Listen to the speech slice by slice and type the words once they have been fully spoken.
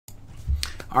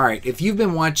Alright, if you've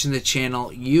been watching the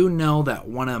channel, you know that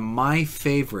one of my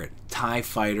favorite Thai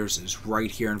fighters is right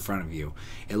here in front of you.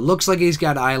 It looks like he's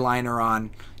got eyeliner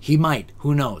on. He might.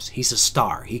 Who knows? He's a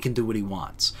star. He can do what he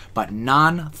wants. But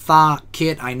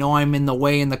Nonthakit, I know I'm in the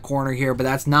way in the corner here, but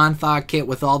that's Nonthakit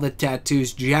with all the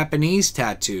tattoos, Japanese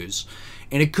tattoos.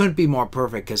 And it couldn't be more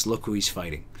perfect because look who he's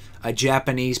fighting. A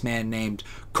Japanese man named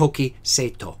Koki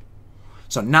Saito.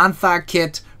 So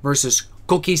Nonthakit versus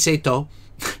Koki Saito.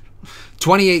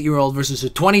 28-year-old versus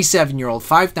a 27-year-old,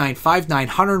 5'9", 5'9",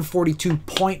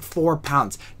 142.4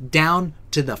 pounds. Down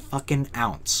to the fucking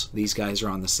ounce. These guys are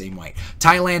on the same weight.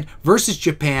 Thailand versus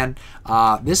Japan.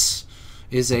 This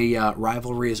is a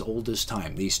rivalry as old as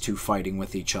time. These two fighting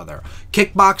with each other.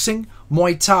 Kickboxing,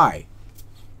 Muay Thai.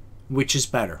 Which is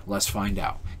better? Let's find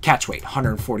out. Catch weight,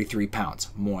 143 pounds.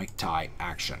 Muay Thai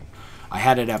action. I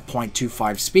had it at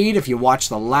 0.25 speed. If you watched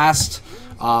the last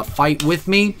fight with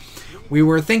me, we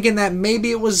were thinking that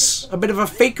maybe it was a bit of a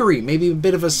fakery, maybe a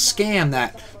bit of a scam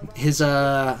that his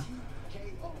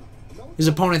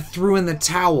opponent threw in the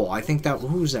towel. I think that,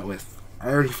 who was that with? I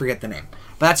already forget the name.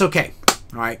 But that's okay.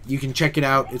 All right, you can check it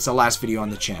out. It's the last video on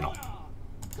the channel.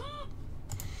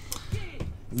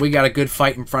 We got a good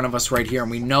fight in front of us right here,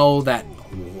 and we know that,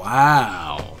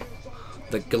 wow,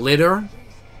 the glitter,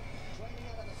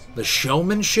 the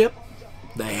showmanship,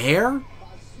 the hair.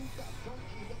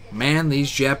 Man, these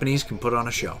Japanese can put on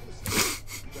a show.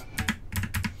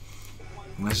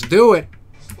 Let's do it.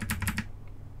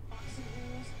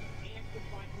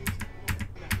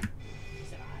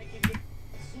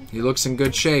 He looks in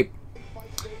good shape.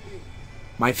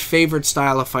 My favorite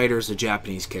style of fighter is a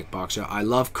Japanese kickboxer. I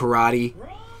love karate.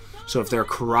 So if they're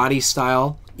karate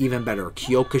style, even better.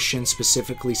 Kyokushin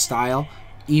specifically style,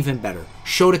 even better.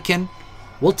 Shotokan,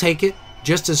 we'll take it.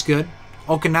 Just as good.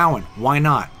 Okinawan, why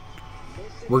not?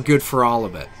 We're good for all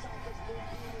of it.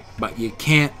 But you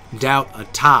can't doubt a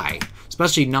Thai.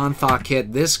 Especially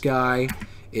Nonthakit. This guy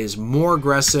is more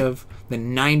aggressive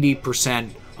than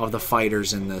 90% of the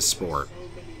fighters in this sport.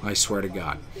 I swear to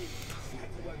God.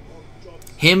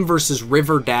 Him versus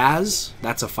River Daz.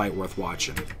 That's a fight worth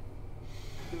watching. There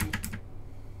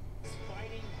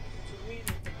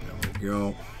we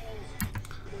go.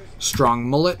 Strong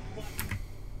mullet.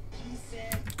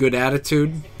 Good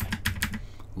attitude.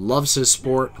 Loves his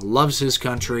sport, loves his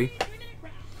country.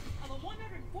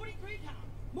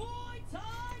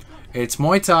 It's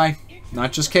Muay Thai,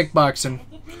 not just kickboxing.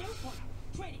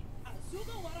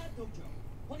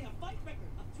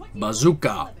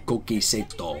 Bazooka, Koki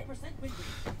Saito.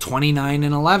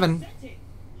 29-11.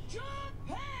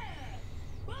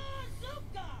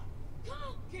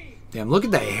 Damn, look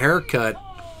at the haircut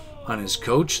on his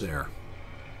coach there.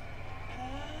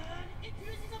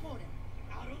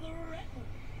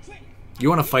 You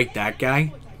want to fight that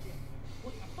guy?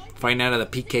 Fighting out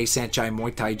of the PK Sanchai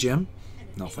Muay Thai gym?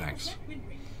 No thanks.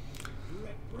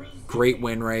 Great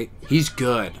win rate. He's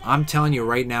good. I'm telling you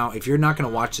right now, if you're not going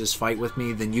to watch this fight with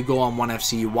me, then you go on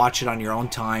 1FC, you watch it on your own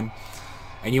time,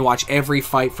 and you watch every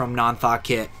fight from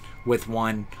Nonthakit with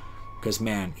one, because,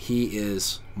 man, he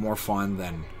is more fun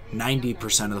than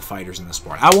 90% of the fighters in the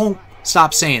sport. I won't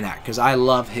stop saying that, because I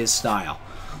love his style.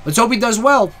 Let's hope he does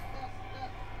well.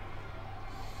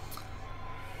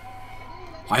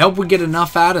 I hope we get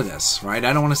enough out of this, right?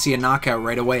 I don't want to see a knockout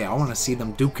right away. I want to see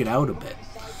them duke it out a bit.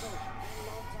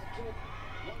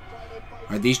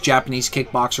 Are these Japanese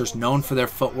kickboxers known for their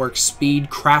footwork, speed,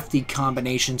 crafty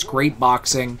combinations, great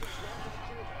boxing.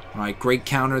 All right, great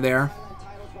counter there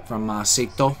from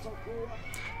Saito.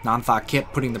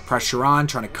 Nonthakit putting the pressure on,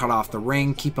 trying to cut off the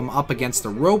ring, keep him up against the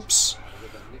ropes.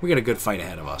 We got a good fight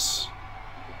ahead of us.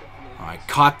 All right,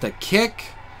 caught the kick.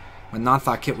 But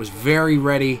Nonthakit was very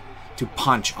ready to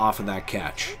punch off of that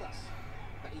catch.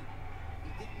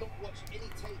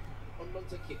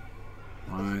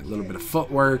 Alright, a little bit of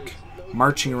footwork.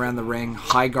 Marching around the ring.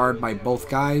 High guard by both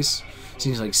guys.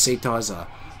 Seems like Saito has a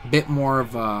bit more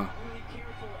of a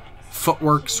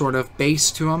footwork sort of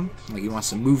base to him. Like he wants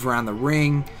to move around the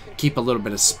ring. Keep a little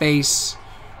bit of space.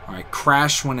 Alright,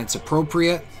 crash when it's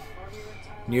appropriate.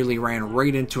 Nearly ran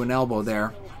right into an elbow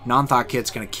there.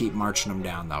 Nonthakit's going to keep marching him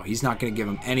down, though. He's not going to give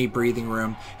him any breathing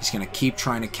room. He's going to keep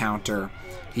trying to counter.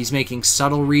 He's making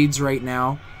subtle reads right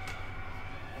now.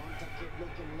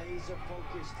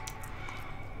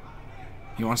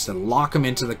 He wants to lock him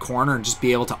into the corner and just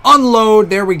be able to unload.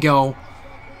 There we go.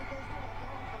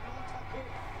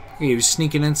 He was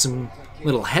sneaking in some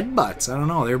little headbutts. I don't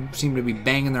know. They seem to be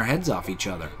banging their heads off each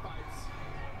other.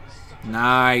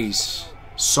 Nice.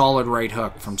 Solid right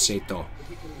hook from Saito.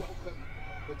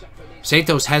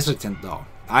 Saito's hesitant, though.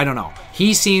 I don't know.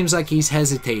 He seems like he's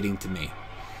hesitating to me.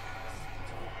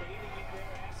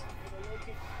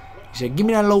 said, give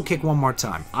me that low kick one more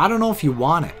time. I don't know if you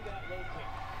want it.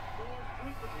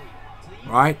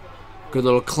 All right. Good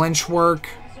little clinch work.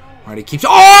 All right, he keeps...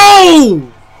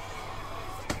 Oh!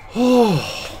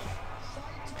 Oh!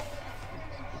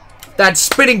 That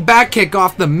spinning back kick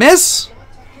off the miss?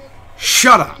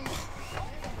 Shut up.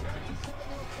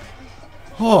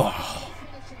 Oh.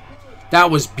 That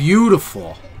was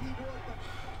beautiful.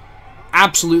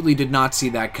 Absolutely did not see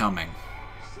that coming.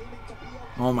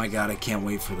 Oh my god, I can't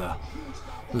wait for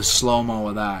the slow-mo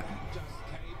of that.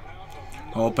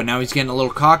 Oh, but now he's getting a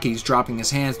little cocky. He's dropping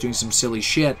his hands, doing some silly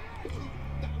shit.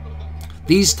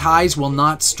 These Thais will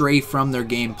not stray from their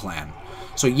game plan.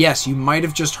 So yes, you might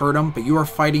have just hurt him, but you are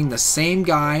fighting the same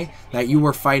guy that you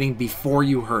were fighting before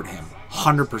you hurt him.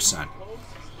 100%.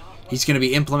 He's going to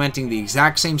be implementing the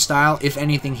exact same style. If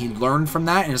anything, he learned from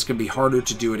that, and it's going to be harder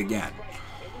to do it again.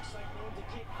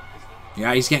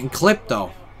 Yeah, he's getting clipped,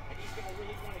 though.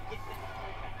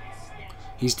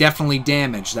 He's definitely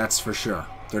damaged, that's for sure.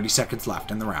 30 seconds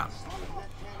left in the round.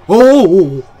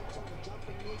 Oh!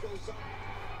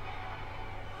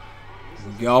 Here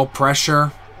we go,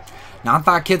 pressure.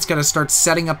 Nonthakit's got to start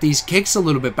setting up these kicks a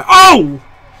little bit better. Oh!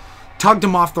 Tugged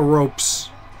him off the ropes.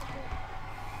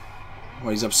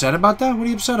 What, he's upset about that? What are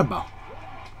you upset about?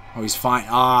 Oh, he's fine.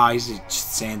 Ah, he's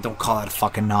just saying, don't call that a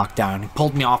fucking knockdown. He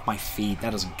pulled me off my feet.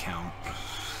 That doesn't count.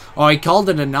 Oh, he called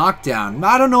it a knockdown.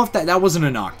 I don't know if that wasn't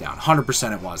a knockdown.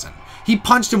 100% it wasn't. He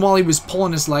punched him while he was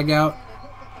pulling his leg out.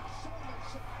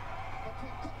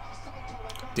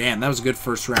 Damn, that was a good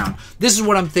first round. This is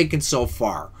what I'm thinking so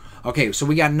far. Okay, so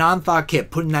we got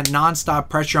Nonthakit putting that non-stop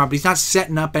pressure on, but he's not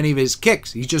setting up any of his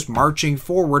kicks. He's just marching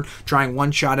forward, trying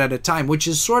one shot at a time, which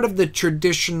is sort of the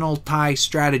traditional Thai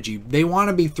strategy. They want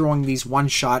to be throwing these one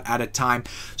shot at a time,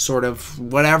 sort of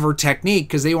whatever technique,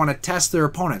 because they want to test their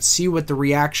opponents, see what the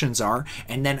reactions are,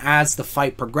 and then as the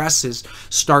fight progresses,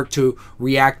 start to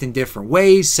react in different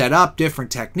ways, set up different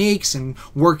techniques, and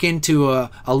work into a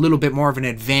little bit more of an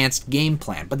advanced game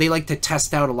plan. But they like to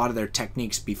test out a lot of their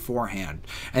techniques beforehand.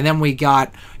 And then we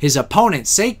got his opponent,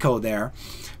 Saito, there,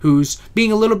 who's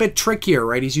being a little bit trickier,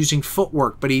 right? He's using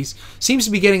footwork, but he seems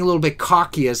to be getting a little bit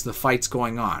cocky as the fight's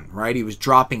going on, right? He was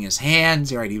dropping his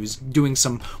hands, right? He was doing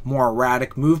some more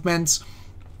erratic movements.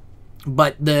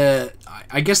 But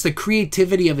I guess the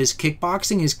creativity of his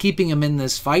kickboxing is keeping him in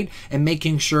this fight and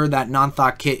making sure that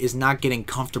Nonthakit is not getting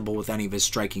comfortable with any of his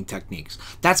striking techniques.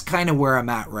 That's kind of where I'm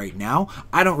at right now.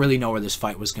 I don't really know where this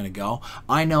fight was going to go.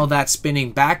 I know that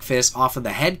spinning back fist off of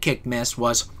the head kick miss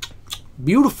was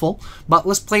beautiful, but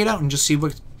let's play it out and just see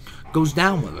what goes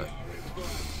down with it.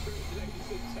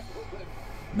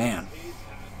 Man.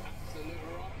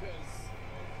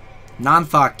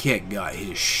 Nonthakit got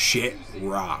his shit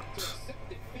rocked.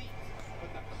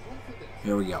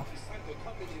 Here we go.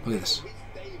 Look at this.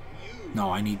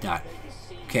 No, I need that.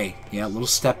 Okay, yeah, little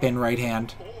step in right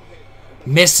hand.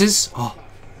 Misses. Oh.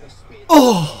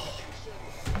 Oh!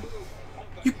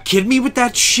 You kidding me with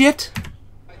that shit?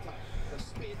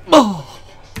 Oh!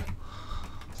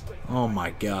 Oh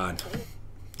my god.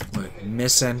 Look,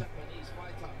 missing.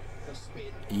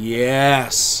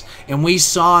 Yes! And we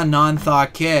saw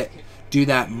Nonthakit do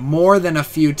that more than a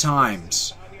few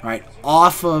times, right?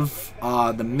 Off of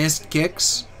the missed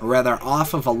kicks, or rather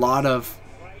off of a lot of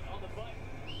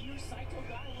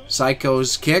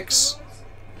Saito's kicks.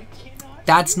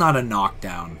 That's not a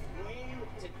knockdown.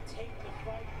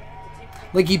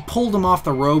 Like, he pulled him off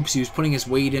the ropes, he was putting his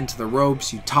weight into the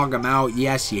ropes, you tug him out,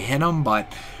 yes, you hit him,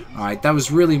 but alright, that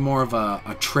was really more of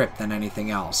a trip than anything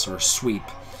else, or a sweep.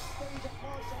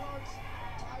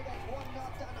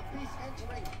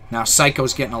 Now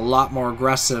Saito's getting a lot more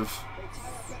aggressive.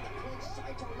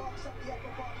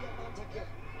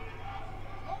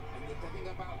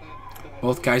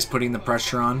 Both guys putting the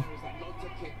pressure on.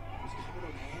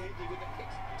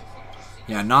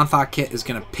 Yeah, Nonthakit is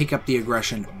going to pick up the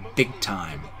aggression big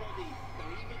time.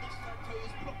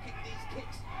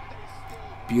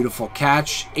 Beautiful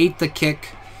catch. Ate the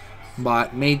kick,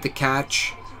 but made the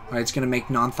catch. All right, it's going to make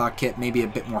Nonthakit maybe a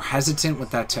bit more hesitant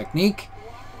with that technique.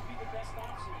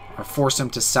 Or force him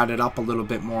to set it up a little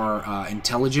bit more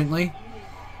intelligently.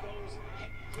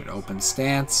 Good open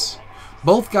stance.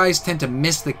 Both guys tend to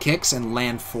miss the kicks and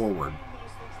land forward.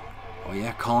 Oh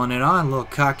yeah, calling it on. A little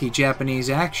cocky Japanese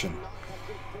action.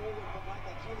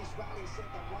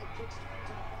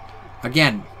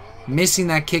 Again, missing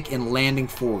that kick and landing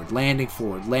forward, landing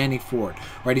forward, landing forward.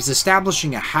 Right, he's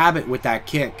establishing a habit with that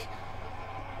kick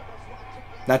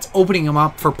that's opening him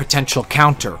up for potential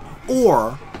counter.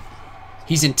 Or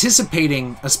he's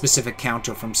anticipating a specific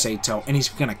counter from Saito, and he's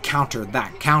going to counter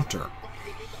that counter.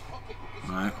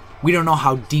 Alright. We don't know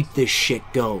how deep this shit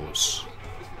goes.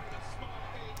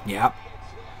 Yep.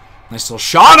 Nice little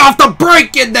shot off the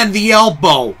break and then the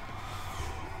elbow.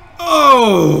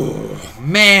 Oh,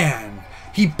 man.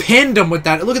 He pinned him with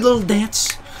that. Look at the little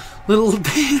dance. Little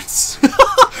dance.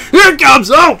 Here it comes.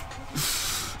 Oh.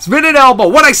 Spinning elbow.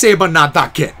 What'd I say about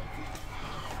Nonthakit?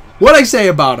 What'd I say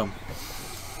about him?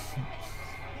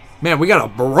 Man, we got a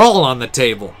brawl on the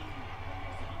table.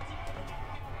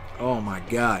 Oh, my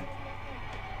God.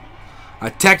 A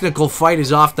technical fight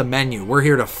is off the menu. We're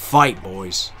here to fight,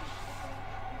 boys.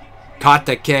 Caught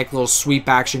the kick, little sweep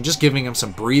action, just giving him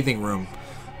some breathing room.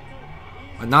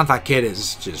 Nonthakit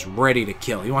is just ready to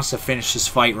kill. He wants to finish this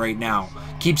fight right now.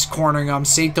 Keeps cornering him.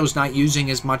 Saito's not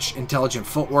using as much intelligent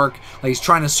footwork. Like, he's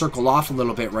trying to circle off a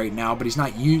little bit right now, but he's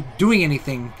not doing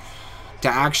anything to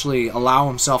actually allow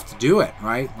himself to do it,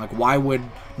 right? Like, why would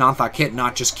Nonthakit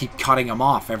not just keep cutting him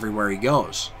off everywhere he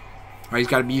goes? Right, he's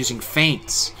got to be using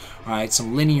feints, right?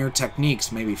 Some linear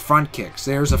techniques, maybe front kicks.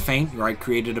 There's a feint, right?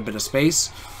 Created a bit of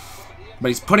space. But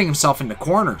he's putting himself into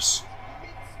corners.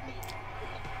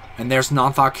 And there's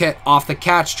Nonthakit off the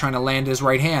catch, trying to land his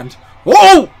right hand.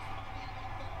 Whoa!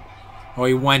 Oh,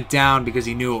 he went down because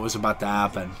he knew it was about to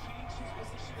happen.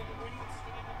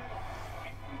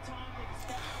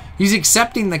 He's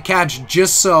accepting the catch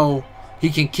just so he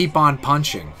can keep on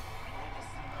punching.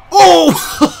 Oh!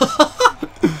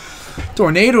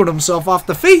 Tornadoed himself off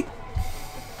the feet.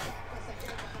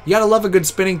 You gotta love a good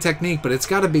spinning technique, but it's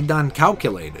gotta be done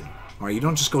calculated. Right? You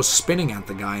don't just go spinning at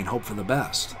the guy and hope for the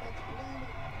best.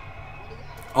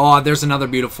 Oh, there's another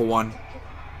beautiful one.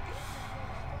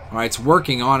 Alright, it's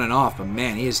working on and off, but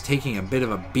man, he is taking a bit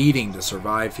of a beating to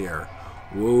survive here.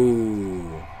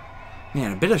 Whoa.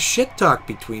 Man, a bit of shit talk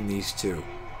between these two.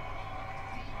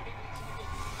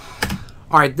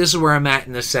 Alright, this is where I'm at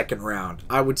in the second round.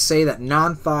 I would say that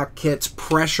Nonthakit's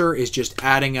pressure is just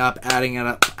adding up,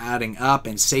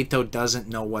 and Saito doesn't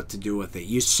know what to do with it.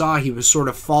 You saw he was sort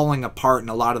of falling apart in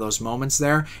a lot of those moments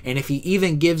there, and if he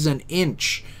even gives an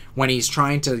inch when he's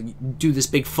trying to do this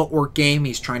big footwork game,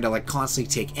 he's trying to like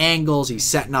constantly take angles, he's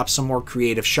setting up some more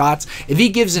creative shots. If he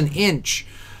gives an inch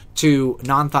to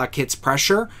Nonthakit's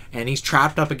pressure and he's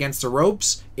trapped up against the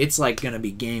ropes, it's like going to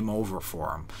be game over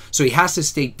for him. So he has to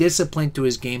stay disciplined to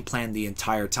his game plan the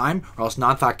entire time, or else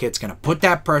Nonthakit's going to put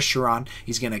that pressure on.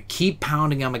 He's going to keep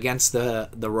pounding him against the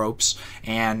ropes,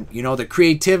 and you know, the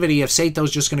creativity of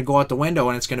Saito's just going to go out the window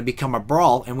and it's going to become a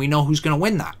brawl, and we know who's going to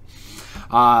win that.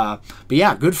 But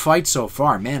yeah, good fight so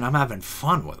far. Man, I'm having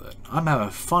fun with it. I'm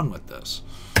having fun with this.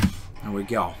 There we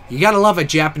go. You gotta love a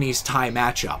Japanese-Thai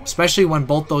matchup, especially when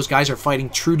both those guys are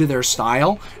fighting true to their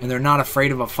style and they're not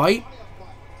afraid of a fight.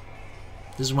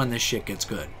 This is when this shit gets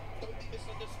good.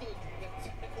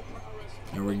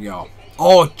 There we go.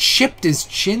 Oh, chipped his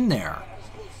chin there.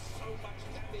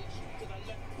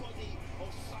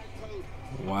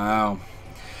 Wow.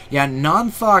 Yeah,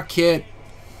 Nonthakit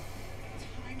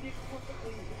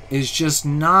is just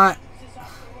not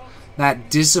that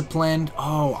disciplined.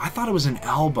 Oh, I thought it was an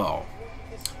elbow.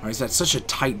 Or is that such a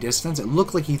tight distance? It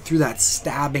looked like he threw that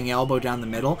stabbing elbow down the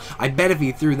middle. I bet if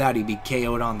he threw that, he'd be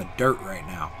KO'd on the dirt right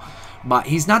now. But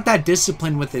he's not that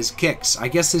disciplined with his kicks. I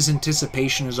guess his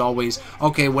anticipation is always,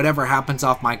 okay, whatever happens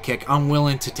off my kick, I'm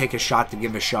willing to take a shot to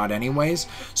give a shot anyways.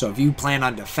 So if you plan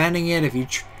on defending it, if you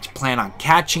plan on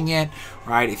catching it,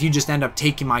 right, if you just end up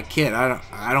taking my kick,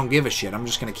 I don't give a shit. I'm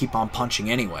just going to keep on punching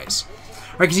anyways.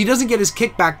 Right, because he doesn't get his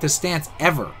kick back to stance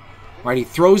ever. Right, he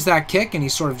throws that kick and he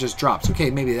sort of just drops.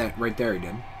 Okay, maybe that right there he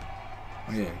did.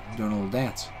 Oh yeah, doing a little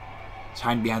dance. He's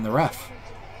hiding behind the ref.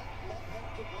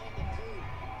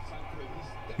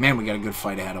 Man, we got a good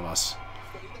fight ahead of us.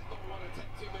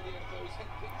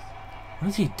 What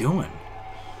is he doing?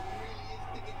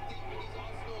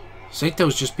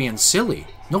 Saito's just being silly.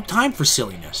 No time for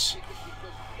silliness.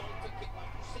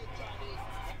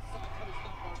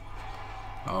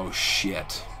 Oh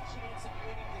shit.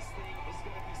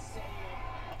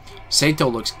 Saito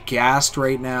looks gassed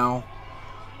right now.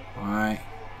 Alright.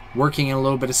 Working in a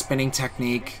little bit of spinning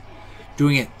technique.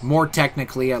 Doing it more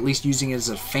technically, at least using it as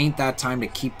a feint that time to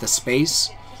keep the space.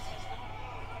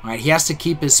 Alright, he has to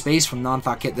keep his space from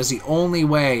Nonthakit. That's the only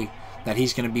way that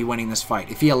he's going to be winning this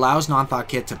fight. If he allows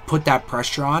Nonthakit to put that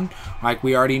pressure on, like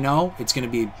we already know, it's going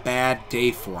to be a bad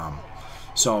day for him.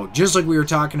 So, just like we were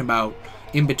talking about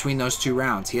in between those two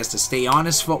rounds, he has to stay on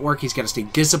his footwork, he's got to stay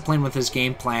disciplined with his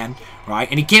game plan, right?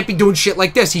 And he can't be doing shit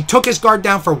like this. He took his guard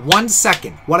down for 1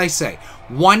 second. What'd I say?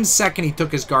 1 second he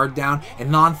took his guard down, and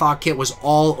Nonthakit was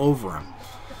all over him.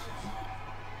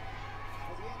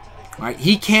 Right?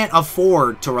 He can't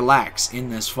afford to relax in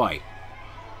this fight.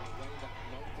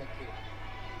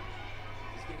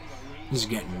 This is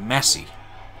getting messy.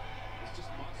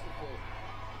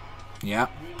 Yeah,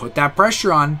 put that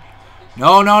pressure on.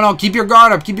 No, no, no. Keep your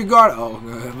guard up. Keep your guard up.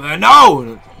 Oh,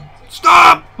 no.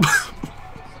 Stop.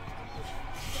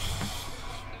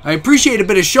 I appreciate a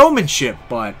bit of showmanship,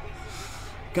 but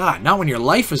God, not when your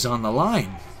life is on the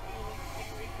line.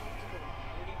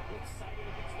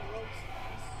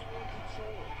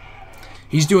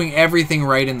 He's doing everything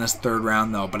right in this third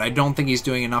round, though, but I don't think he's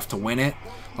doing enough to win it.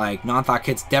 Like,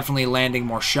 Nonthakit's definitely landing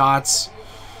more shots.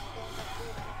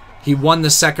 He won the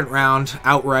second round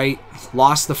outright.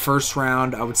 Lost the first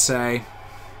round, I would say.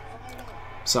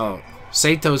 So,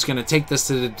 Saito's going to take this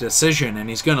to the decision, and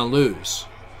he's going to lose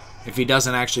if he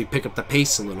doesn't actually pick up the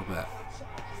pace a little bit.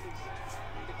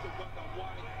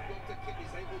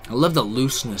 I love the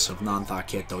looseness of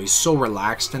Nonthakit, though. He's so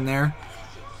relaxed in there.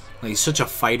 Like, he's such a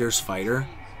fighter's fighter.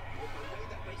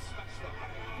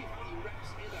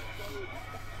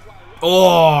 Oh,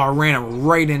 I ran him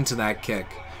right into that kick.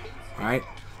 All right.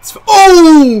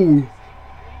 Oh!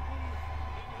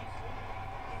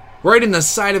 Right in the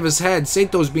side of his head.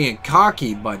 Saito's being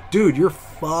cocky, but dude, you're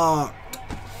fucked.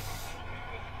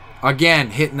 Again,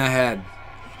 hitting the head.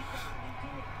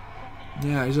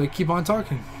 Yeah, he's like, keep on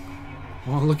talking.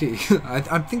 Well, look at you.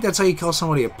 I think that's how you call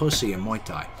somebody a pussy in Muay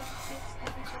Thai.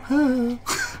 Oh.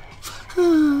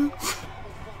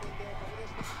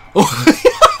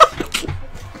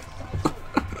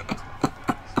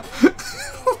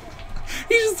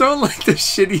 He's just throwing like the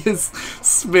shittiest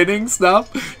spinning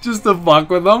stuff just to fuck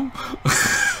with them.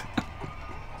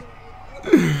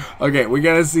 Okay, we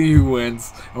gotta see who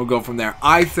wins, and we'll go from there.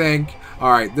 I think,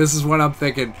 alright, this is what I'm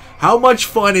thinking. How much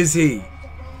fun is he?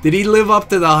 Did he live up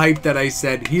to the hype that I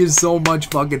said? He is so much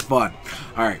fucking fun.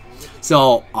 Alright,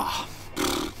 so,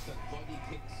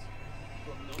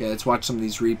 okay, let's watch some of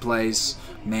these replays.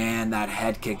 Man, that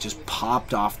head kick just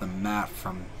popped off the mat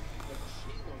from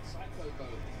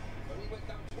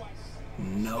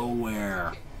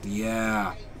nowhere.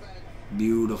 Yeah.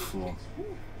 Beautiful.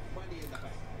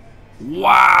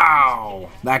 Wow.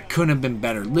 That couldn't have been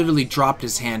better. Literally dropped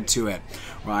his hand to it.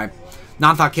 Right.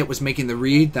 Nonthakit was making the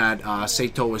read that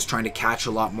Saito was trying to catch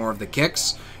a lot more of the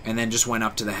kicks, and then just went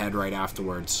up to the head right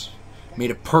afterwards.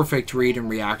 Made a perfect read and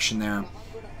reaction there.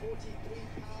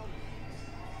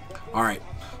 Alright,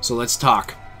 so let's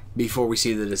talk before we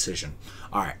see the decision.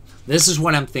 Alright, this is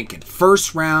what I'm thinking.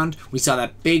 First round, we saw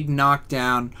that big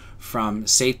knockdown from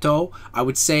Saito. I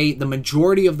would say the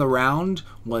majority of the round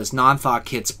was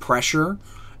Nonthakit's pressure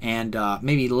and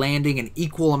maybe landing an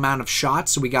equal amount of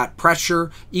shots. So we got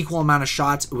pressure, equal amount of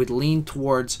shots. It would lean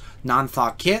towards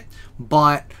Nonthakit,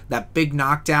 but that big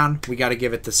knockdown, we got to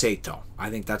give it to Saito. I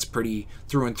think that's pretty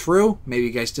through and through. Maybe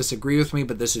you guys disagree with me,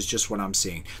 but this is just what I'm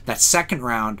seeing. That second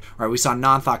round, right, we saw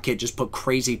Nonthakit just put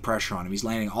crazy pressure on him. He's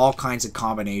landing all kinds of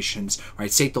combinations. Right,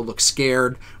 Saito looked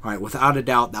scared. Right, without a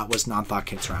doubt, that was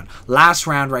Nonthakit's round. Last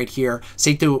round right here,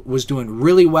 Saito was doing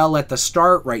really well at the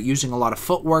start, right, using a lot of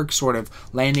footwork, sort of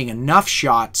landing enough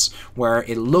shots where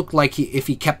it looked like if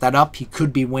he kept that up, he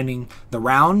could be winning the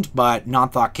round, but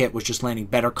Nonthakit was just landing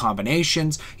better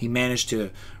combinations. He managed to,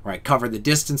 right, cover the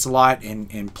distance a lot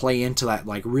and play into that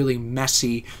like really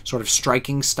messy sort of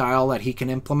striking style that he can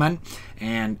implement.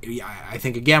 And I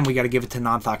think again we got to give it to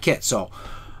Nonthakit. So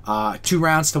 2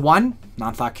 rounds to 1,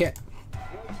 Nonthakit.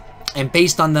 And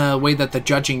based on the way that the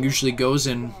judging usually goes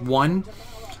in one,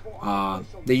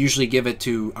 they usually give it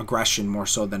to aggression more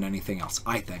so than anything else,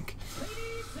 I think.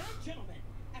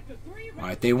 All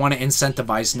right, they want to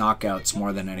incentivize knockouts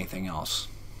more than anything else.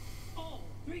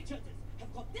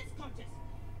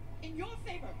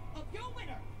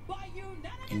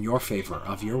 In your favor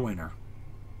of your winner.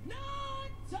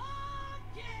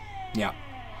 Yeah.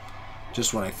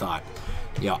 Just what I thought.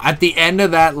 Yo, at the end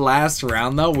of that last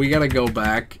round, though, we gotta go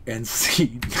back and see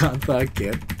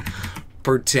Nonthakit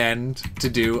pretend to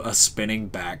do a spinning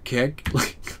back kick.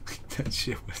 Like that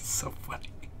shit was so funny.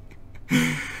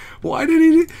 Why did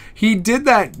he do? He did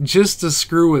that just to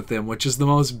screw with him, which is the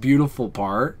most beautiful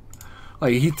part.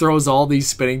 Like, he throws all these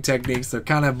spinning techniques. They're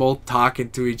kind of both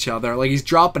talking to each other. Like, he's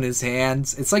dropping his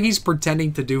hands. It's like he's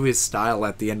pretending to do his style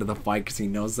at the end of the fight because he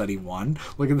knows that he won.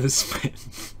 Look at this spin.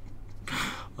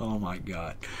 Oh, my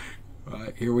God. All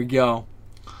right, here we go.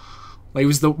 Like, it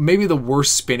was maybe the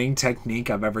worst spinning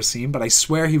technique I've ever seen, but I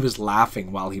swear he was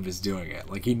laughing while he was doing it.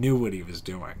 Like, he knew what he was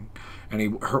doing. And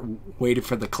he waited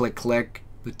for the click-click.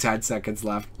 The 10 seconds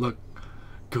left. Look.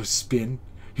 Go spin.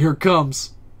 Here it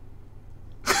comes.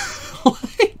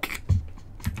 Like,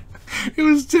 it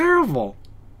was terrible.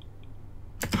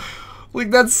 Like,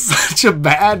 that's such a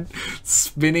bad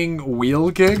spinning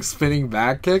wheel kick, spinning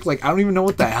back kick. Like, I don't even know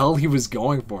what the hell he was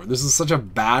going for. This is such a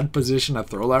bad position to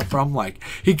throw that from. Like,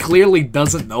 he clearly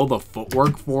doesn't know the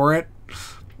footwork for it.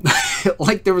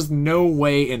 Like, there was no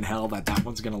way in hell that that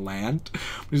one's gonna land.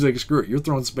 He's like, screw it, you're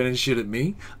throwing spinning shit at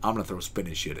me, I'm gonna throw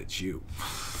spinning shit at you.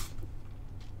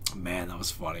 Man, that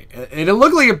was funny. And it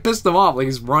looked like it pissed him off, like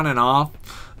he's running off.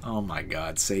 Oh my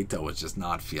god, Saito was just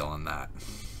not feeling that.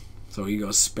 So he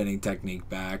goes spinning technique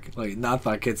back. Like,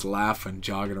 Nonthakit's laughing,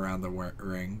 jogging around the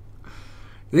ring.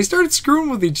 They started screwing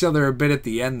with each other a bit at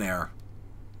the end there.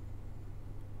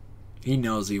 He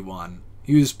knows he won.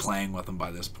 He was playing with him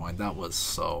by this point. That was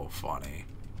so funny.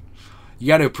 You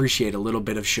got to appreciate a little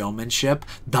bit of showmanship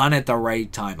done at the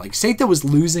right time. Like, Saito was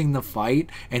losing the fight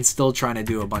and still trying to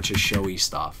do a bunch of showy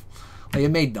stuff. Like, it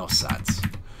made no sense.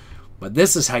 But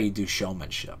this is how you do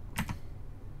showmanship.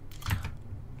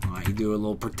 Alright, you do a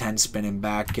little pretend spinning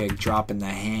back kick, dropping the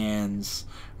hands.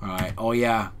 Alright, oh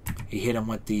yeah, he hit him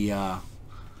with the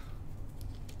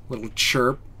little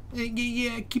chirp.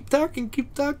 Yeah, keep talking,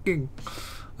 keep talking.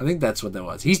 I think that's what that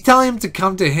was. He's telling him to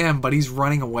come to him, but he's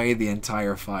running away the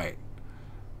entire fight.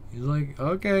 He's like,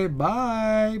 okay,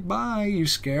 bye, bye. You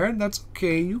scared? That's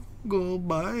okay. You go,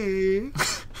 bye.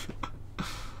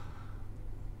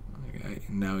 Okay,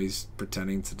 now he's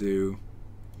pretending to do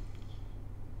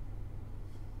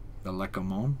the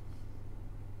Lecomon.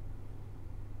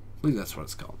 I believe that's what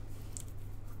it's called.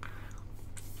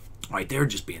 Alright, they're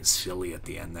just being silly at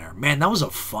the end there. Man, that was a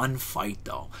fun fight,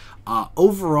 though.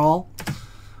 Overall,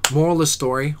 moral of the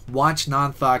story, watch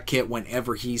Nonthakit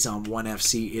whenever he's on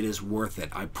 1FC. It is worth it.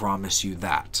 I promise you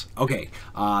that. Okay,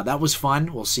 that was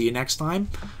fun. We'll see you next time.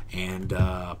 And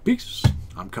peace.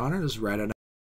 I'm Connor. This is Red.